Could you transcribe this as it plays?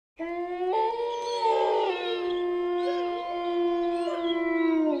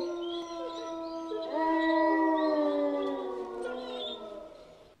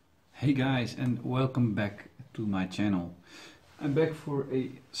Hey guys, and welcome back to my channel. I'm back for a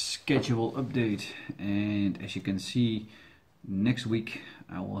schedule update, and as you can see, next week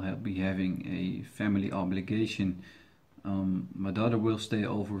I will be having a family obligation. My daughter will stay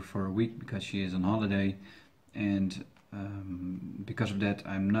over for a week because she is on holiday, and because of that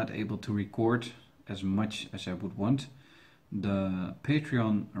I'm not able to record as much as I would want. The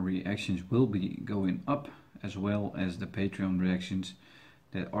Patreon reactions will be going up, as well as the Patreon reactions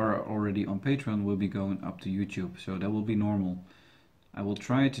that are already on Patreon will be going up to YouTube, so that will be normal. I will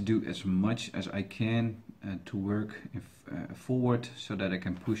try to do as much as I can to work forward so that I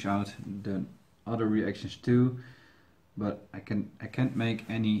can push out the other reactions too, but I can't make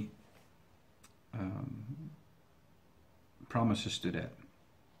any promises to that.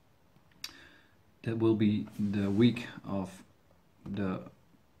 That will be the week of the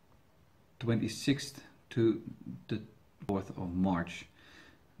 26th to the 4th of March.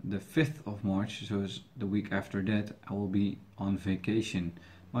 The 5th of March, so is the week after that, I will be on vacation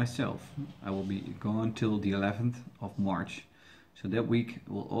myself. I will be gone till the 11th of March. So that week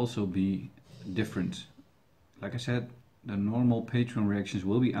will also be different. Like I said, the normal Patreon reactions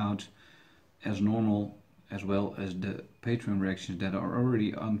will be out as normal, as well as the Patreon reactions that are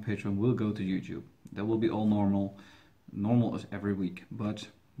already on Patreon will go to YouTube. That will be all normal as every week. But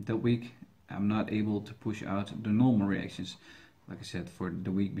that week I'm not able to push out the normal reactions. Like I said, for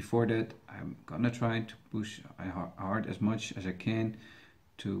the week before that, I'm gonna try to push hard as much as I can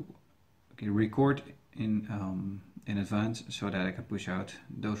to record in advance so that I can push out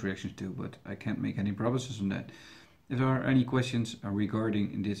those reactions too. But I can't make any promises on that. If there are any questions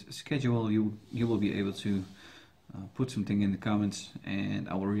regarding this schedule, you will be able to put something in the comments, and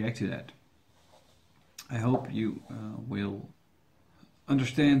I will react to that. I hope you will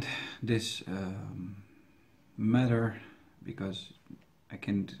understand this matter, because I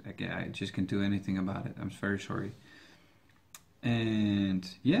just can't do anything about it. I'm very sorry. And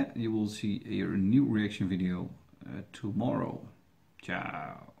yeah, you will see a new reaction video tomorrow.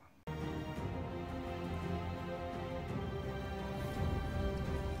 Ciao.